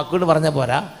അങ്ങനെ വാക്കുകൊണ്ട് പറഞ്ഞാൽ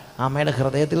പോരാ, അമ്മയുടെ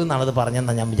ഹൃദയത്തിൽ നിന്നാണത്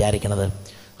പറഞ്ഞതെന്നാണ് ഞാൻ വിചാരിക്കുന്നത്.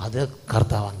 അത്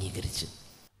കർത്താവ് അംഗീകരിച്ച്.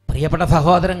 പ്രിയപ്പെട്ട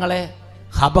സഹോദരങ്ങളെ,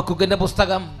 ഹബക്കുക്കിൻ്റെ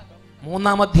പുസ്തകം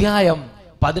 3-ാം അധ്യായം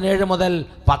 17 മുതൽ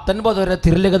 19 വരെ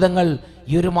തിരുലിഖിതങ്ങൾ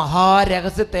ഈ ഒരു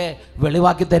മഹാരഹസ്യത്തെ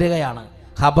വെളിവാക്കി തരികയാണ്.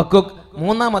 ഹബക്കുക്ക്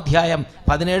 3-ാം അധ്യായം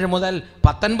 17 മുതൽ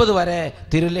 19 വരെ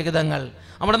തിരുലിഖിതങ്ങൾ.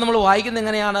 അവിടെ നമ്മൾ വായിക്കുന്നത്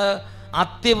എങ്ങനെയാണ്?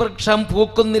 അത്തിവൃക്ഷം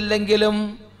പൂക്കുന്നില്ലെങ്കിലും,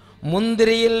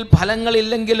 മുന്തിരിയിൽ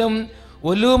ഫലങ്ങളില്ലെങ്കിലും,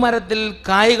 ഒലിവുമരത്തിൽ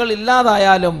കായ്കൾ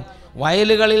ഇല്ലാതായാലും,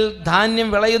 വയലുകളിൽ ധാന്യം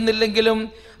വിളയുന്നില്ലെങ്കിലും,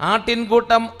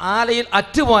 ആട്ടിൻകൂട്ടം ആലയിൽ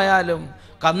അറ്റുപോയാലും,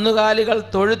 കന്നുകാലികൾ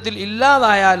തൊഴുത്തിൽ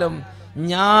ഇല്ലാതായാലും,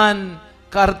 ഞാൻ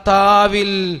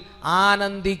കർത്താവിൽ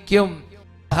ആനന്ദിക്കും.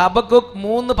 ഹബക്കുക്ക്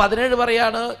 3:17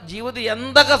 പറയാണ്, ജീവിതത്തിൽ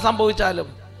എന്തൊക്കെ സംഭവിച്ചാലും,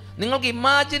 നിങ്ങൾക്ക്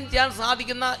ഇമാജിൻ ചെയ്യാൻ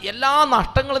സാധിക്കുന്ന എല്ലാ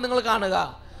നഷ്ടങ്ങളും നിങ്ങൾ കാണുക,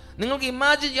 നിങ്ങൾക്ക്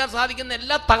ഇമാജിൻ ചെയ്യാൻ സാധിക്കുന്ന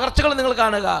എല്ലാ തകർച്ചകളും നിങ്ങൾ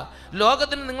കാണുക.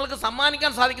 ലോകത്തിന് നിങ്ങൾക്ക്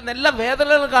സമ്മാനിക്കാൻ സാധിക്കുന്ന എല്ലാ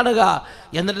വേദനകളും കാണുക.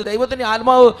 എന്നിട്ട് ദൈവത്തിൻ്റെ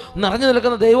ആത്മാവ് നിറഞ്ഞു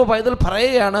നിൽക്കുന്ന ദൈവ പൈതൽ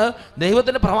പറയുകയാണ്,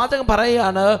 ദൈവത്തിൻ്റെ പ്രവാചകൻ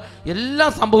പറയുകയാണ്, എല്ലാം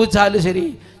സംഭവിച്ചാലും ശരി,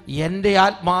 എൻ്റെ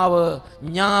ആത്മാവ്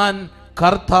ഞാൻ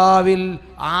കർത്താവിൽ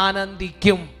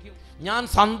ആനന്ദിക്കും, ഞാൻ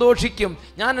സന്തോഷിക്കും,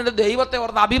 ഞാൻ എൻ്റെ ദൈവത്തെ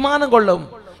ഓർത്ത് അഭിമാനം കൊള്ളും.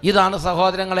 ഇതാണ്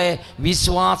സഹോദരങ്ങളെ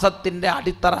വിശ്വാസത്തിൻ്റെ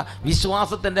അടിത്തറ,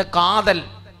 വിശ്വാസത്തിൻ്റെ കാതൽ.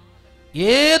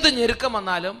 ഏത് ഞെരുക്കം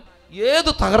വന്നാലും ഏത്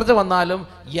തകർച്ച വന്നാലും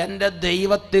എൻ്റെ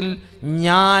ദൈവത്തിൽ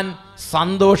ഞാൻ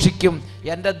സന്തോഷിക്കും,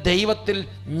 എൻ്റെ ദൈവത്തിൽ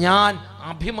ഞാൻ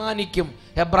അഭിമാനിക്കും.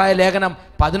 ഹെബ്രായ ലേഖനം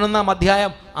 11-ാം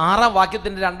അധ്യായം 6-ാം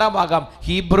വാക്യത്തിൻ്റെ 2-ാം ഭാഗം,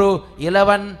 ഹീബ്രു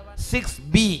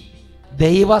 11:6b,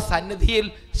 ദൈവ സന്നിധിയിൽ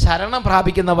ശരണം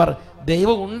പ്രാപിക്കുന്നവർ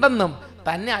ദൈവം ഉണ്ടെന്നും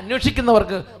തന്നെ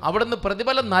അന്വേഷിക്കുന്നവർക്ക് അവിടുന്ന്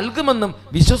പ്രതിഫലം നൽകുമെന്നും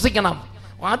വിശ്വസിക്കണം.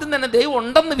 ആദ്യം തന്നെ ദൈവം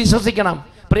ഉണ്ടെന്ന് വിശ്വസിക്കണം.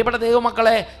 പ്രിയപ്പെട്ട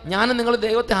ദൈവമക്കളെ, ഞാനും നിങ്ങൾ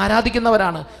ദൈവത്തെ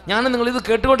ആരാധിക്കുന്നവരാണ്. ഞാനും നിങ്ങളിത്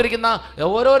കേട്ടുകൊണ്ടിരിക്കുന്ന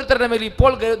ഓരോരുത്തരുടെ മേലും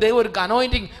ഇപ്പോൾ ദൈവം ഒരു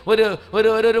അനോയിൻറ്റിങ്,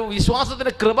 ഒരു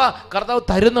വിശ്വാസത്തിൻ്റെ കൃപ കർത്താവ്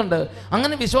തരുന്നുണ്ട്.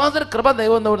 അങ്ങനെ വിശ്വാസത്തിൻ്റെ കൃപ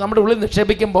ദൈവം നമ്മുടെ ഉള്ളിൽ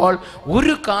നിക്ഷേപിക്കുമ്പോൾ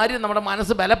ഒരു കാര്യം നമ്മുടെ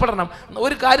മനസ്സ് ബലപ്പെടണം,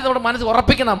 ഒരു കാര്യം നമ്മുടെ മനസ്സ്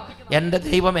ഉറപ്പിക്കണം, എൻ്റെ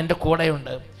ദൈവം എൻ്റെ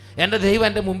കൂടെയുണ്ട്, എൻ്റെ ദൈവം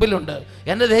എൻ്റെ മുമ്പിലുണ്ട്,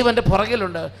 എൻ്റെ ദൈവം എൻ്റെ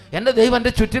പുറകിലുണ്ട്, എൻ്റെ ദൈവം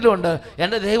എൻ്റെ ചുറ്റിലുമുണ്ട്,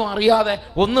 എൻ്റെ ദൈവം അറിയാതെ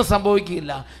ഒന്നും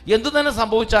സംഭവിക്കില്ല. എന്തു തന്നെ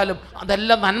സംഭവിച്ചാലും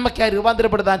അതെല്ലാം നന്മയ്ക്കായി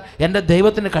രൂപാന്തരപ്പെടുത്താൻ എൻ്റെ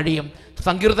ദൈവത്തിന് കഴിയും.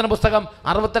 സങ്കീർത്തന പുസ്തകം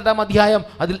 68-ാം അധ്യായം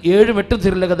അതിൽ 7-8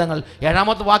 തിരുലിഖിതങ്ങൾ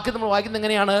 7-ാമത്തെ വാക്യം നമ്മൾ വായിക്കുന്നത്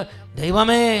എങ്ങനെയാണ്?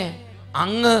 ദൈവമേ,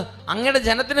 അങ്ങയുടെ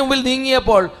ജനത്തിന് മുമ്പിൽ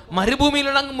നീങ്ങിയപ്പോൾ,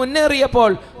 മരുഭൂമിയിലൂടെ അങ്ങ്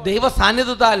മുന്നേറിയപ്പോൾ ദൈവ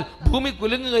സാന്നിധ്യത്താൽ ഭൂമി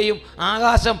കുലുങ്ങുകയും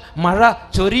ആകാശം മഴ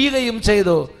ചൊരിയുകയും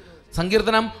ചെയ്തു.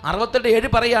 സങ്കീർത്തനം 68:7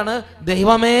 പറയാണ്,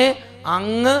 ദൈവമേ,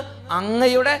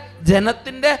 അങ്ങയുടെ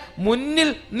ജനത്തിൻ്റെ മുന്നിൽ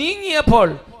നീങ്ങിയപ്പോൾ.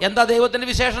 എന്താ ദൈവത്തിൻ്റെ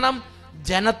വിശേഷണം?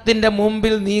 ജനത്തിൻ്റെ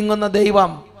മുമ്പിൽ നീങ്ങുന്ന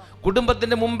ദൈവം,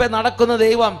 കുടുംബത്തിൻ്റെ മുമ്പേ നടക്കുന്ന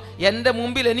ദൈവം, എൻ്റെ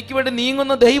മുമ്പിൽ എനിക്ക് വേണ്ടി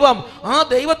നീങ്ങുന്ന ദൈവം. ആ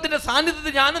ദൈവത്തിൻ്റെ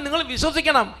സാന്നിധ്യത്തിൽ ഞാനും നിങ്ങൾ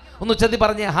വിശ്വസിക്കണം. ഒന്ന് ഉച്ചത്തി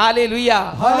പറഞ്ഞേ, hallelujah,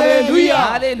 hallelujah,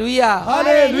 hallelujah,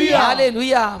 hallelujah,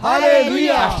 hallelujah, hallelujah.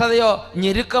 കഷ്ടതയോ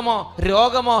ഞെരുക്കമോ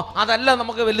രോഗമോ അതല്ല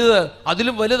നമുക്ക് വലുത്.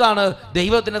 അതിലും വലുതാണ്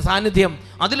ദൈവത്തിൻ്റെ സാന്നിധ്യം,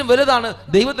 അതിലും വലുതാണ്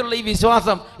ദൈവത്തിലുള്ള ഈ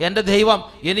വിശ്വാസം. എൻ്റെ ദൈവം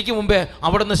എനിക്ക് മുമ്പേ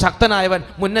അവിടുന്ന് ശക്തനായവൻ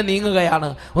മുന്നേ നീങ്ങുകയാണ്.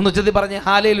 ഒന്ന് ഉച്ചത്തി പറഞ്ഞേ,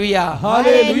 ഹല്ലേലൂയ,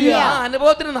 ഹല്ലേലൂയ. ആ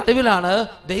അനുഭവത്തിന് നടുവിലാണ്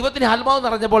ദൈവത്തിന് ആത്മാവ്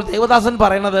നിറഞ്ഞപ്പോൾ ദേവദാസൻ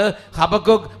പറയുന്നത്,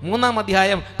 ഹബക്കൂക്ക് 3-ാം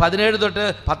അധ്യായം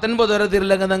 17-19 വരെ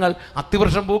തിരുലംഘനങ്ങൾ,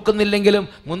 അത്തിവൃക്ഷം പൂക്കുന്നില്ലെങ്കിലും,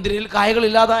 മുന്തിരിയിൽ കായകൾ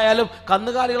ഇല്ലാതായാലും,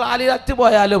 കന്നുകാലികൾ ആലിൽ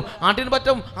അറ്റുപോയാലും, ആട്ടിന്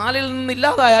പറ്റം ആലിൽ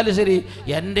നിന്നില്ലാതായാലും ശരി,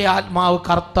 എൻ്റെ ആത്മാവ്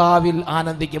കർത്താവിൽ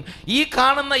ആനന്ദിക്കും. ഈ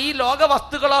കാണുന്ന ഈ ലോക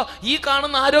വസ്തുക്കളോ, ഈ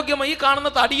കാണുന്ന ആരോഗ്യമോ, ഈ കാണുന്ന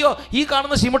തടിയോ, ഈ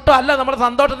കാണുന്ന ശിമിട്ടോ അല്ല നമ്മുടെ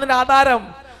സന്തോഷത്തിൻ്റെ ആധാരം.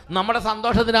 നമ്മുടെ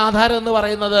സന്തോഷത്തിൻ്റെ ആധാരം എന്ന്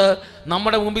പറയുന്നത്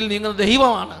നമ്മുടെ മുമ്പിൽ നീങ്ങുന്ന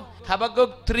ദൈവമാണ്.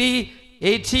 ഹബക്കൂക്ക്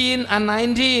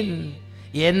 3:18-19,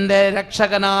 എൻ്റെ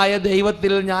രക്ഷകനായ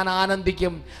ദൈവത്തിൽ ഞാൻ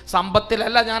ആനന്ദിക്കും.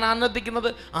 സമ്പത്തിലല്ല ഞാൻ ആനന്ദിക്കുന്നത്,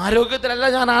 ആരോഗ്യത്തിലല്ല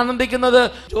ഞാൻ ആനന്ദിക്കുന്നത്,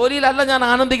 ജോലിയിലല്ല ഞാൻ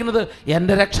ആനന്ദിക്കുന്നത്,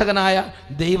 എൻ്റെ രക്ഷകനായ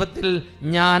ദൈവത്തിൽ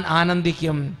ഞാൻ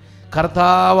ആനന്ദിക്കും.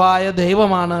 കർത്താവായ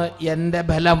ദൈവമാണ് എൻ്റെ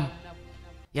ബലം,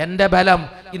 എൻ്റെ ബലം.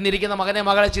 ഇന്നിരിക്കുന്ന മകനെ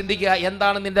മകളെ ചിന്തിക്കുക,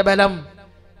 എന്താണ് നിന്റെ ബലം?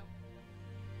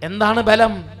 എന്താണ്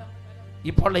ബലം?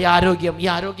 ഇപ്പോൾ ഈ ആരോഗ്യം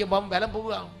ബലം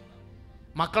പോവുക.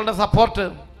 മക്കളുടെ സപ്പോർട്ട്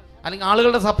അല്ലെങ്കിൽ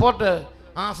ആളുകളുടെ സപ്പോർട്ട്,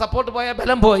 ആ സപ്പോർട്ട് പോയാൽ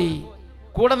ബലം പോയി.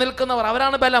 കൂടെ നിൽക്കുന്നവർ,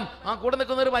 അവരാണ് ബലം. ആ കൂടെ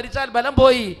നിൽക്കുന്നവർ മരിച്ചാൽ ബലം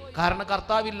പോയി. കാരണം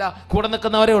കർത്താവില്ല, കൂടെ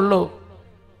നിൽക്കുന്നവരേ ഉള്ളൂ.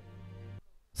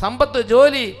 സമ്പത്ത്,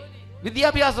 ജോലി,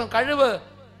 വിദ്യാഭ്യാസം, കഴിവ്,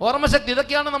 ഓർമ്മശക്തി,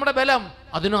 ഇതൊക്കെയാണ് നമ്മുടെ ബലം.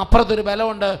 അതിനും അപ്പുറത്തൊരു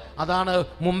ബലമുണ്ട്, അതാണ്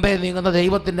മുമ്പേ നീങ്ങുന്ന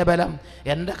ദൈവത്തിൻ്റെ ബലം.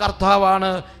 എൻ്റെ കർത്താവാണ്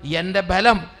എൻ്റെ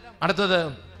ബലം. അടുത്തത്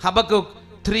ഹബക്കൂക്ക്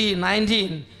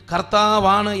 3:19,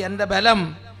 കർത്താവാണ് എൻ്റെ ബലം.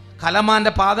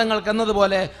 കലമാൻ്റെ പാദങ്ങൾക്ക്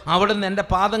എന്നതുപോലെ അവിടുന്ന് എൻ്റെ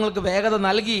പാദങ്ങൾക്ക് വേഗത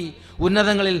നൽകി,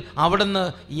 ഉന്നതങ്ങളിൽ അവിടുന്ന്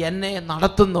എന്നെ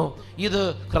നടത്തുന്നു. ഇത്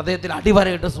ഹൃദയത്തിൽ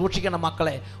അടിവരയിട്ട് സൂക്ഷിക്കണം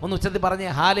മക്കളെ. ഒന്ന് ഉച്ചത്തിൽ പറഞ്ഞേ,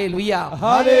 ഹല്ലേലൂയ,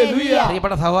 ഹല്ലേലൂയ.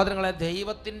 പ്രിയപ്പെട്ട സഹോദരങ്ങളെ,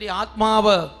 ദൈവത്തിൻ്റെ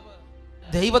ആത്മാവ്,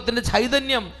 ദൈവത്തിൻ്റെ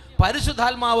ചൈതന്യം,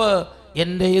 പരിശുദ്ധാത്മാവ്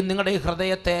എൻ്റെയും നിങ്ങളുടെയും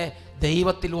ഹൃദയത്തെ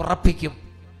ദൈവത്തിൽ ഉറപ്പിക്കും.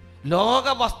 ലോക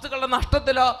വസ്തുക്കളുടെ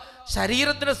നഷ്ടത്തിലോ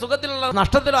ശരീരത്തിൻ്റെ സുഖത്തിലുള്ള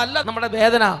നഷ്ടത്തിലോ അല്ല നമ്മുടെ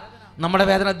വേദന. നമ്മുടെ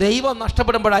വേദന ദൈവം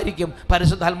നഷ്ടപ്പെടുമ്പോഴായിരിക്കും.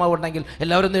 പരിശുദ്ധാത്മാവ് ഉണ്ടെങ്കിൽ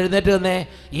എല്ലാവരും എഴുന്നേറ്റ് തന്നെ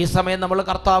ഈ സമയം നമ്മൾ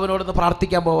കർത്താവിനോടൊന്ന്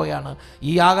പ്രാർത്ഥിക്കാൻ പോവുകയാണ്.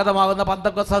 ഈ ആഗതമാകുന്ന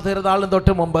പന്തക്കൊസ്ത തിരുനാളിന്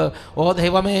തൊട്ട് മുമ്പ്, ഓ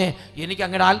ദൈവമേ, എനിക്ക്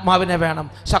അങ്ങയുടെ ആത്മാവിനെ വേണം,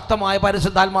 ശക്തമായ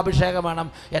പരിശുദ്ധാത്മാഭിഷേകം വേണം,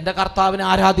 എൻ്റെ കർത്താവിനെ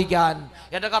ആരാധിക്കാൻ,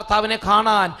 എൻ്റെ കർത്താവിനെ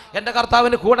കാണാൻ, എൻ്റെ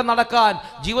കർത്താവിൻ്റെ കൂടെ നടക്കാൻ.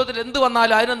 ജീവിതത്തിൽ എന്ത്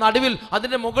വന്നാലും അതിൻ്റെ നടുവിൽ,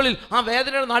 അതിൻ്റെ മുകളിൽ, ആ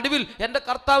വേദനയുടെ നടുവിൽ എൻ്റെ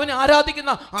കർത്താവിനെ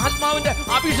ആരാധിക്കുന്ന ആത്മാവിൻ്റെ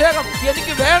അഭിഷേകം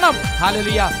എനിക്ക് വേണം.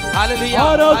 ഹല്ലേലൂയ, ഹല്ലേലൂയ,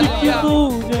 ആരാധിക്കുന്നു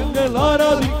ഞങ്ങൾ,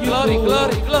 ആരാധിക്കുന്നു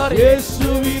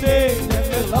യേശുവിനെ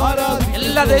ഞങ്ങൾ, ആരാധിക്കുന്നു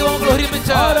എല്ലാ ദൈവങ്ങളും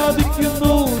ഒരുമിച്ച്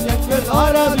ആരാധിക്കുന്നു ഞങ്ങൾ,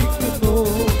 ആരാധിക്കുന്നു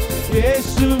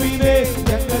യേശുവിനെ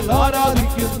ഞങ്ങൾ,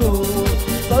 ആരാധിക്കുന്നു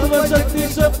സർവശക്തി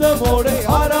ശബ്ദമോടെ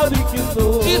ആരാധിക്കുന്നു.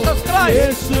 Jesus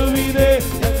Christ. യേശുവിനെ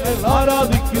ഞങ്ങൾ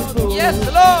ആരാധിക്കുന്നു. Yes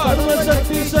Lord.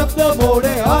 സർവശക്തി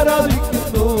ശബ്ദമോടെ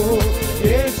ആരാധിക്കുന്നു.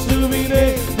 യേശുവിനെ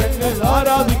ഞങ്ങൾ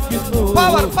ആരാധിക്കുന്നു.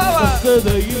 Power power.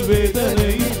 കഷ്ടതയിൽ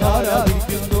വേദനയിൽ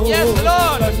ആരാധിക്കുന്നു. Yes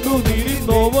Lord. കണ്ണുനീരിൽ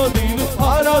നോവതിലും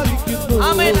ആരാധിക്കുന്നു.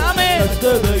 ആമേൻ ആമേൻ.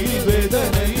 കഷ്ടതയിൽ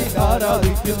വേദനയിൽ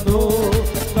ആരാധിക്കുന്നു.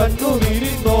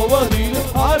 കണ്ണുനീരിൽ നോവതിലും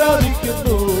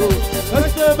ആരാധിക്കുന്നു.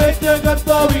 കഷ്ടമേറ്റ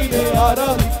കർത്താവിനെ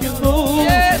ആരാധിക്കുന്നു.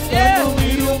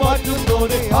 കണ്ണുനീരു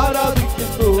മാറ്റുന്നോനെ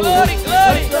ആരാധിക്കുന്നു.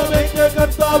 കഷ്ടമേറ്റ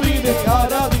കർത്താവിനെ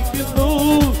ആരാധിക്കുന്നു.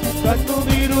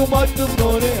 കണ്ണുനീരു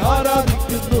മാറ്റുന്നോനെ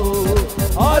ആരാധിക്കുന്നു.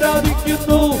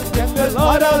 ആരാധിക്കുന്നു ഞങ്ങൾ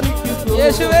ആരാധിക്കുന്നു.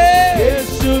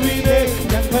 യേശുവിനെ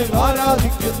ഞങ്ങൾ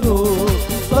ആരാധിക്കുന്നു.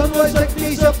 സർവശക്തി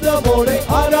ശബ്ദമോടെ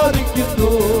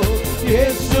ആരാധിക്കുന്നു.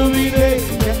 യേശുവിനെ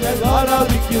ഞങ്ങൾ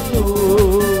ആരാധിക്കുന്നു.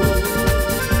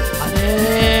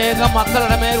 അനേകം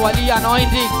മക്കളുടെ മേൽ വലിയ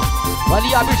അനോയിന്റിംഗ്,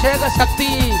 വലിയ അഭിഷേക ശക്തി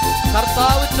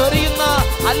കർത്താവ് ചൊരിയുന്ന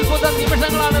അത്ഭുത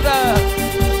നിമിഷങ്ങളാണിത്.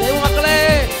 ദൈവമക്കളെ,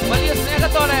 വലിയ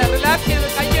സ്നേഹത്തോടെ റിലാക്സ് ചെയ്ത്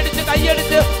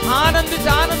കൈയടിച്ച്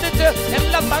ആനന്ദിച്ച്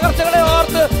എല്ലാ തകർച്ചകളെ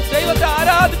ഓർത്ത് ദൈവത്തെ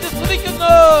ആരാധിച്ച്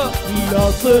സ്തുതിക്കുന്നു.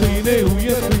 ലാസറിനെ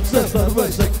ഉയർപ്പിച്ച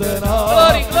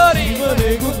സർവശക്തനായ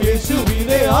ജീവനേകും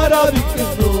യേശുവിനെ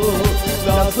ആരാധിക്കുന്നു.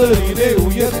 ലാസറിനെ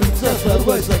ഉയർപ്പിച്ച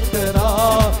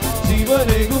സർവശക്തനായ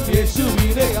ജീവനേകും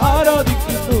യേശുവിനെ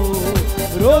ആരാധിക്കുന്നു.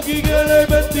 രോഗികളെ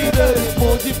ബന്ധിതരെ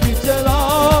മോചിപ്പിച്ചതാ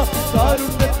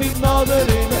കാരുണ്യത്തിൻ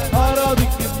നാഥനെ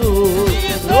ആരാധിക്കുന്നു.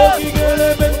 രോഗികളെ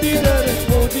ബന്ധിതരെ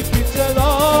മോചിപ്പിച്ചതാ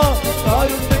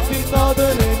കാരുണ്യത്തിൻ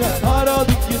നാഥനെ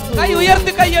ആരാധിക്കുന്നു. കൈ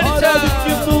ഉയർത്തി കൈയടിച്ച്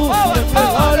ആരാധിക്കുന്നു ഞങ്ങൾ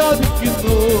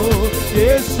ആരാധിക്കുന്നു.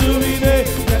 യേശുവിനെ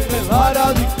ഞങ്ങൾ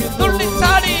ആരാധിക്കുന്നു.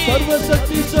 തുള്ളിച്ചാടി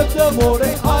സർവശക്തി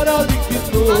ശബ്ദമോടെ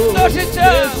ആരാധിക്കുന്നു. സന്തോഷിച്ച്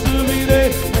യേശുവിനെ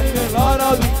ഞങ്ങൾ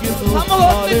ആരാധിക്കുന്നു.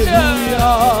 സമൂഹത്തിച്ച്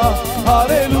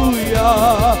ഹല്ലേലൂയ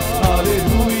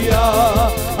ഹല്ലേലൂയ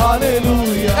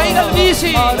ഹല്ലേലൂയ കൈകൾ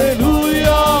വീശി hallelujah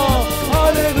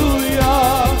hallelujah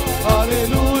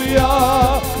hallelujah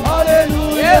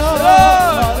hallelujah Yes,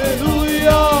 Lord. Hallelujah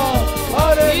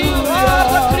hallelujah You are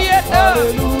the Creator.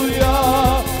 Hallelujah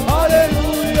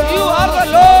hallelujah You are the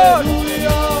Lord. Hallelujah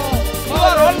You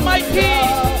are Almighty.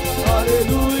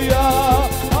 Hallelujah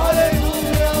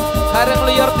hallelujah കരങ്ങൾ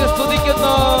ഉയർത്തി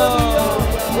സ്തുതിക്കുന്നു.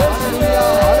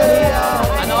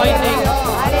 Anointing.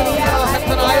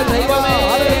 ശക്തനായ ദൈവമേ,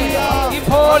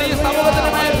 ഇപ്പോൾ ഈ സമൂഹത്തിന്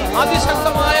മേൽ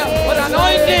അതിശക്തമായ ഒരു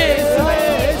anointing.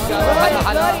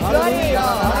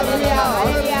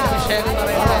 അഭിഷേകം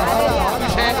നിറയട്ടെ,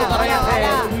 അഭിഷേകം നിറയട്ടെ.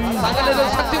 സകലരും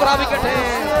ശക്തി പ്രാപിക്കട്ടെ,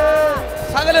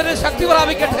 സകലരും ശക്തി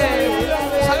പ്രാപിക്കട്ടെ,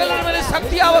 സകലരുടെ മേൽ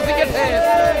ശക്തി ആവസിക്കട്ടെ.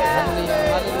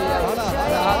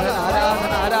 ആരാധന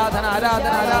ആരാധന ആരാധന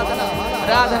ആരാധന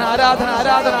ആരാധന ആരാധന ആരാധന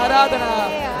ആരാധന ആരാധന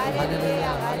ഹല്ലേലൂയ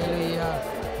ഹല്ലേലൂയ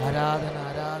ആരാധന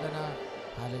ആരാധന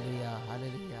hallelujah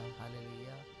hallelujah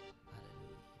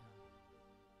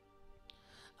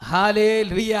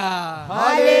hallelujah hallelujah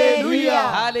hallelujah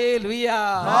hallelujah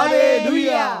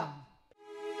hallelujah.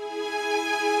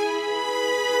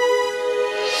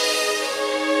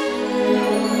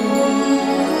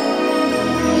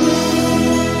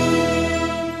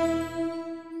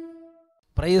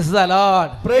 Price the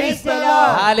Lord. Praise the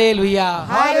Lord. Hallelujah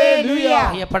hallelujah.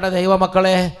 പ്രിയപ്പെട്ട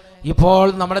ദൈവമക്കളെ, ഇപ്പോൾ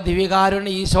നമ്മുടെ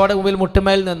ദിവ്യകാരുണ്യ ഈശോയുടെ മുമ്പിൽ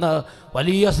മുട്ടുമേൽ നിന്ന്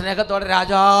വലിയ സ്നേഹത്തോടെ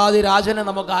രാജാതിരാജനെ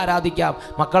നമുക്ക് ആരാധിക്കാം.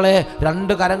 മക്കളെ,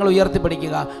 രണ്ട് കരങ്ങൾ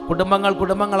ഉയർത്തിപ്പിടിക്കുക.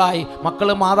 കുടുംബങ്ങളായി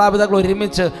മക്കളും മാതാപിതാക്കൾ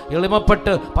ഒരുമിച്ച്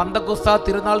എളിമപ്പെട്ട് പന്തക്കുസ്ത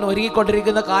തിരുനാളിന്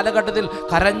ഒരുങ്ങിക്കൊണ്ടിരിക്കുന്ന കാലഘട്ടത്തിൽ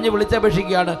കരഞ്ഞ്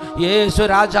വിളിച്ചപേക്ഷിക്കുകയാണ്. യേശു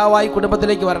രാജാവായി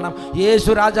കുടുംബത്തിലേക്ക് വരണം, യേശു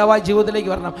രാജാവായി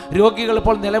ജീവിതത്തിലേക്ക് വരണം. രോഗികൾ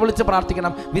ഇപ്പോൾ നിലവിളിച്ച്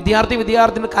പ്രാർത്ഥിക്കണം.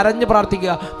 വിദ്യാർത്ഥിനി കരഞ്ഞ്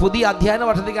പ്രാർത്ഥിക്കുക. പുതിയ അധ്യയന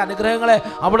വർഷത്തേക്ക് അനുഗ്രഹങ്ങളെ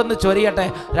അവിടുന്ന് ചൊരിയട്ടെ.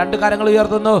 രണ്ട് കരങ്ങൾ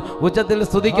ഉയർത്തുന്നു, ഉച്ചത്തിൽ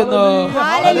സ്തുതിക്കുന്നു.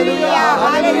 ആരാധന.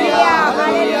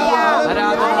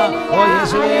 ഓ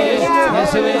യേശുവേ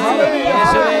യേശുവേ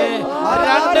യേശുവേ.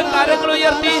 രണ്ട് കരങ്ങൾ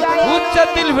ഉയർത്തി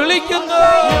ഉച്ചത്തിൽ വിളിക്കുന്നു.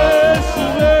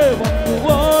 യേശുവേ